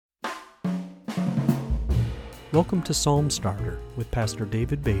Welcome to Psalm Starter with Pastor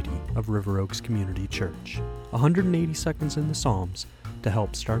David Beatty of River Oaks Community Church. 180 seconds in the Psalms to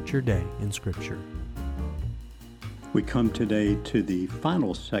help start your day in Scripture. We come today to the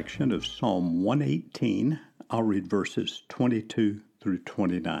final section of Psalm 118. I'll read verses 22 through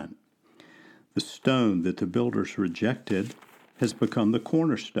 29. The stone that the builders rejected has become the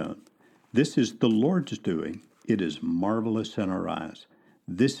cornerstone. This is the Lord's doing. It is marvelous in our eyes.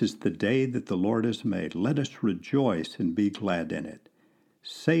 This is the day that the Lord has made. Let us rejoice and be glad in it.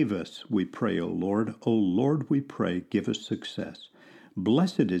 Save us, we pray, O Lord. O Lord, we pray, give us success.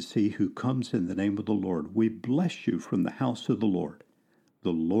 Blessed is he who comes in the name of the Lord. We bless you from the house of the Lord.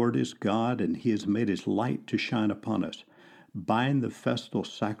 The Lord is God, and he has made his light to shine upon us. Bind the festal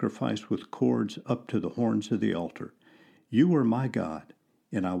sacrifice with cords up to the horns of the altar. You are my God,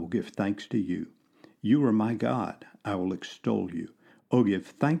 and I will give thanks to you. You are my God, I will extol you. Oh, give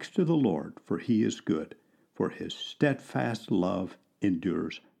thanks to the Lord, for he is good, for his steadfast love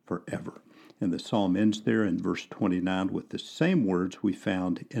endures forever. And the psalm ends there in verse 29 with the same words we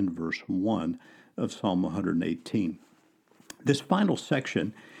found in verse 1 of Psalm 118. This final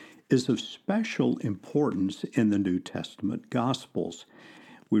section is of special importance in the New Testament Gospels.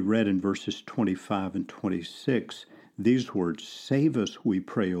 We read in verses 25 and 26 these words, "Save us, we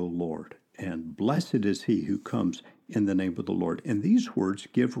pray, O Lord, and blessed is he who comes in the name of the Lord." And these words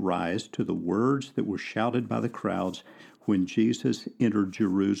give rise to the words that were shouted by the crowds when Jesus entered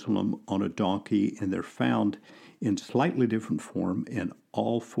Jerusalem on a donkey, and they're found in slightly different form in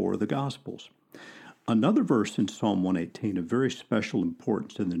all four of the Gospels. Another verse in Psalm 118 of very special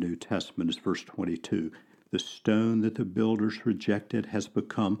importance in the New Testament is verse 22. The stone that the builders rejected has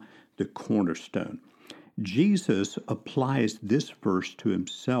become the cornerstone. Jesus applies this verse to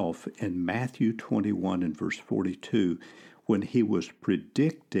himself in Matthew 21 and verse 42 when he was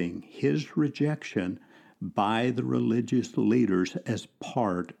predicting his rejection by the religious leaders as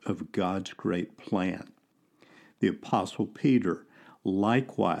part of God's great plan. The Apostle Peter,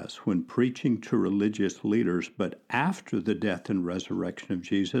 likewise, when preaching to religious leaders, but after the death and resurrection of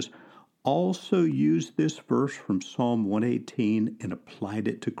Jesus, also used this verse from Psalm 118 and applied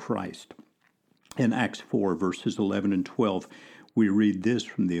it to Christ. In Acts 4, verses 11 and 12, we read this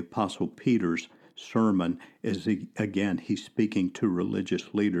from the Apostle Peter's sermon as he's speaking to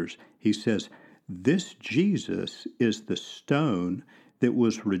religious leaders. He says, "This Jesus is the stone that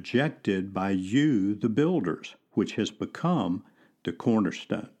was rejected by you, the builders, which has become the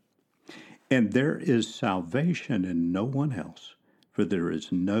cornerstone. And there is salvation in no one else, for there is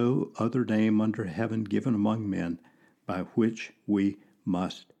no other name under heaven given among men by which we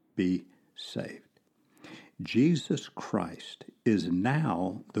must be saved." Jesus Christ is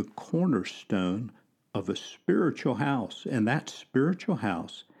now the cornerstone of a spiritual house, and that spiritual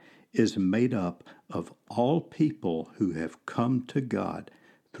house is made up of all people who have come to God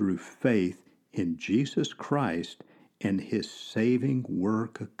through faith in Jesus Christ and his saving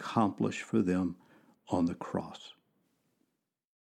work accomplished for them on the cross.